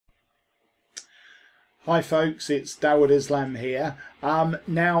Hi folks, it's Dawud Islam here.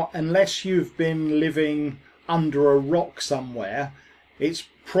 Now, unless you've been living under a rock somewhere, it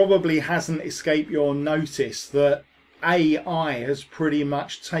probably hasn't escaped your notice that AI has pretty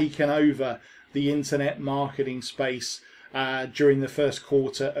much taken over the internet marketing space during the first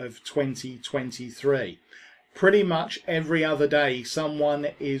quarter of 2023. Pretty much every other day someone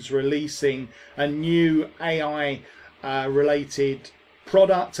is releasing a new AI related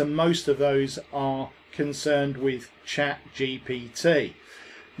product, and most of those are concerned with ChatGPT.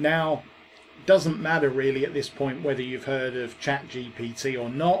 Now, it doesn't matter really at this point whether you've heard of ChatGPT or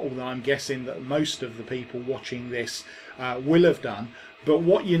not, although I'm guessing that most of the people watching this will have done. But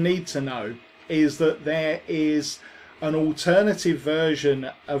what you need to know is that there is an alternative version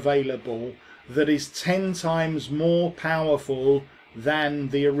available that is 10 times more powerful than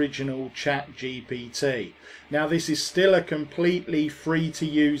the original ChatGPT. Now, this is still a completely free to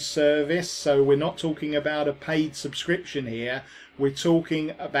use service, so we're not talking about a paid subscription here. We're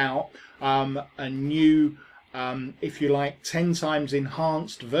talking about a new, if you like, 10 times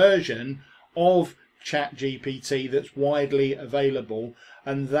enhanced version of ChatGPT that's widely available,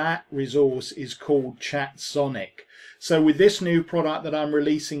 and that resource is called Chatsonic. So with this new product that I'm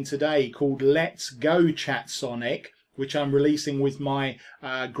releasing today called Let's Go Chatsonic, which I'm releasing with my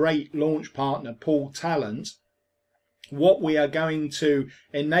great launch partner Paul Talent, what we are going to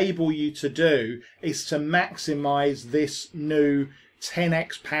enable you to do is to maximize this new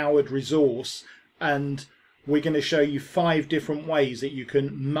 10x powered resource, and we're going to show you 5 different ways that you can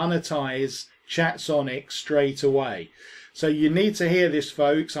monetize Chatsonic straight away. So you need to hear this,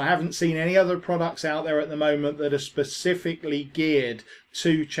 folks. I haven't seen any other products out there at the moment that are specifically geared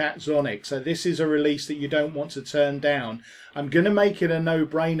to Chatsonic. So this is a release that you don't want to turn down. I'm going to make it a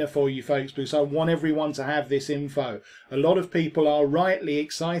no-brainer for you folks because I want everyone to have this info. A lot of people are rightly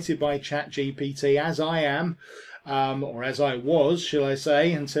excited by ChatGPT, as I am, or as I was, shall I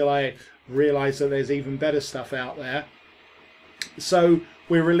say, until I realised that there's even better stuff out there. So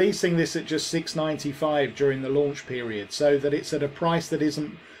we're releasing this at just $6.95 during the launch period, so that it's at a price that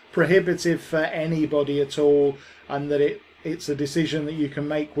isn't prohibitive for anybody at all, and that it's a decision that you can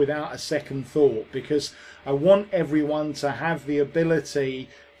make without a second thought, because I want everyone to have the ability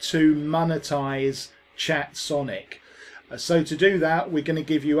to monetize Chatsonic. So to do that, we're going to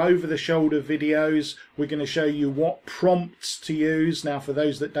give you over-the-shoulder videos. We're going to show you what prompts to use. Now, for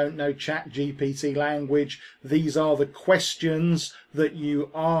those that don't know ChatGPT language, these are the questions that you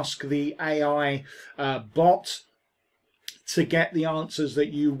ask the AI bot to get the answers that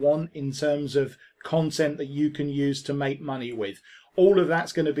you want in terms of content that you can use to make money with. All of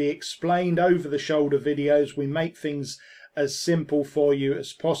that's going to be explained over the shoulder videos. We make things as simple for you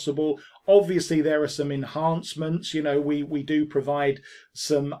as possible. Obviously, there are some enhancements. You know, we do provide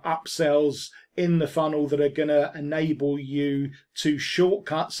some upsells in the funnel that are going to enable you to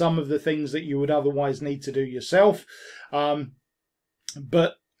shortcut some of the things that you would otherwise need to do yourself.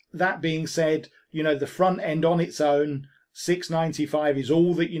 But that being said, you know, the front end on its own, $6.95 is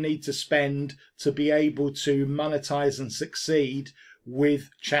all that you need to spend to be able to monetize and succeed with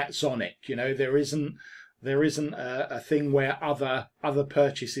Chatsonic. You know, there isn't a thing where other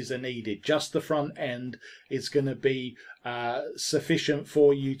purchases are needed. Just the front end is going to be sufficient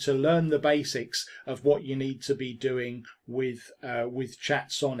for you to learn the basics of what you need to be doing with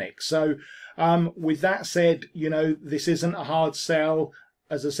Chatsonic. So with that said, you know, this isn't a hard sell.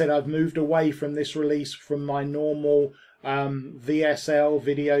 As I said, I've moved away from this release from my normal VSL,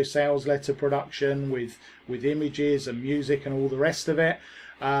 video sales letter production with images and music and all the rest of it.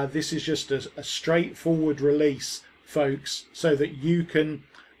 This is just a straightforward release, folks, so that you can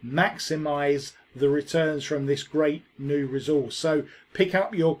maximize the returns from this great new resource. So pick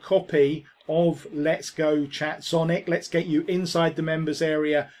up your copy of Let's Go Chatsonic. Let's get you inside the members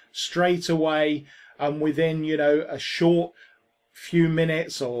area straight away, and within, you know, a short few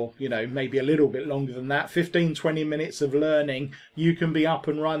minutes, or, you know, maybe a little bit longer than that, 15-20 minutes of learning, you can be up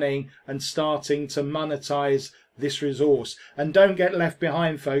and running and starting to monetize this resource. And don't get left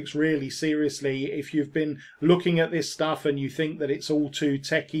behind, folks. Really, seriously, if you've been looking at this stuff and you think that it's all too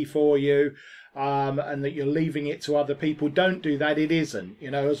techie for you, and that you're leaving it to other people, don't do that. It isn't.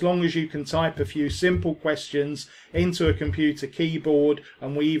 You know, as long as you can type a few simple questions into a computer keyboard,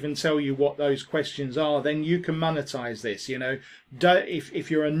 and we even tell you what those questions are, then you can monetize this. You know,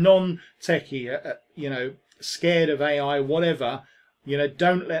 if you're a non-techie, you know, scared of AI, whatever, you know,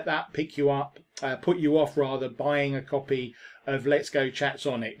 don't let that put you off rather, buying a copy of Let's Go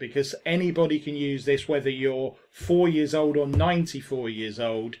Chatsonic, because anybody can use this, whether you're 4 years old or 94 years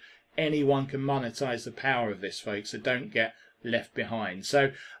old. Anyone can monetize the power of this, folks, so don't get left behind.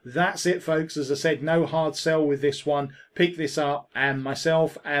 So that's it, folks. As I said, no hard sell with this one. Pick this up, and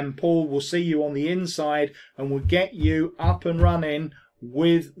myself and Paul will see you on the inside, and we'll get you up and running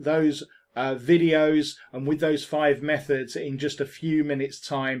with those videos and with those 5 methods in just a few minutes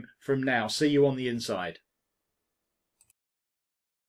time from now. See you on the inside.